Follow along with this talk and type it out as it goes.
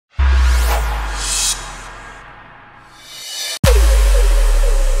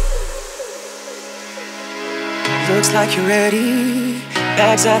Looks like you're ready,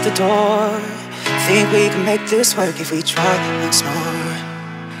 bags at the door. Think we can make this work if we try once more.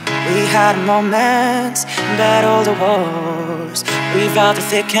 We had moments, battled the wars. We vowed through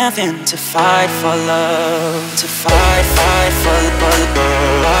thick and thin to fight for love. To fight for the love.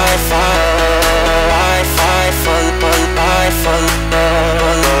 Fight for love. Fight for love. Fight for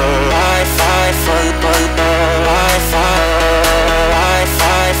love. Fight for love.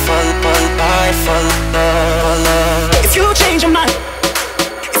 Fight for love. If you change your mind,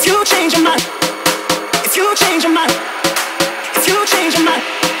 if you change your mind, if you change your mind, if you change your mind,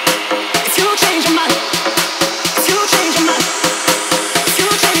 if you change your mind, if you change your mind, if you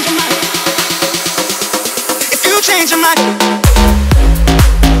change your mind, if you change your mind.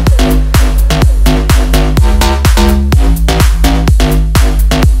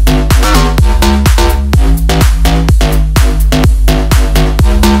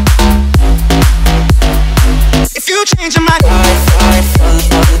 Change your mind.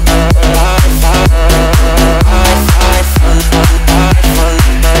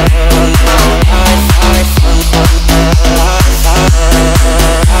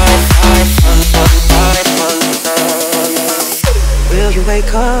 Will you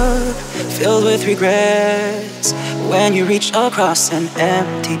wake up filled with regrets when you reach across an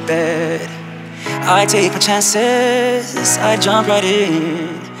empty bed? I take my chances, I jump right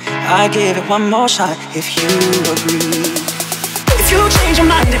in. I give it one more shot if you agree. If you change your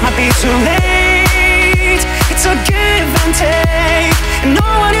mind, it might be too late. It's a give and take, and no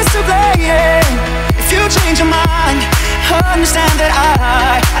one is to blame. If you change your mind, understand that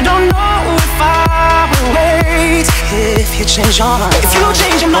I don't know if I will wait. If you change your mind, if you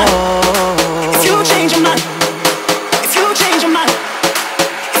change your mind, if you change your mind, if you change your mind,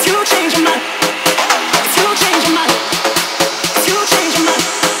 if you change your mind, if you change your mind, if you change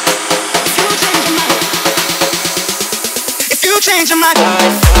your mind. Change your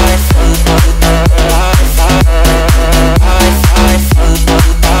mind.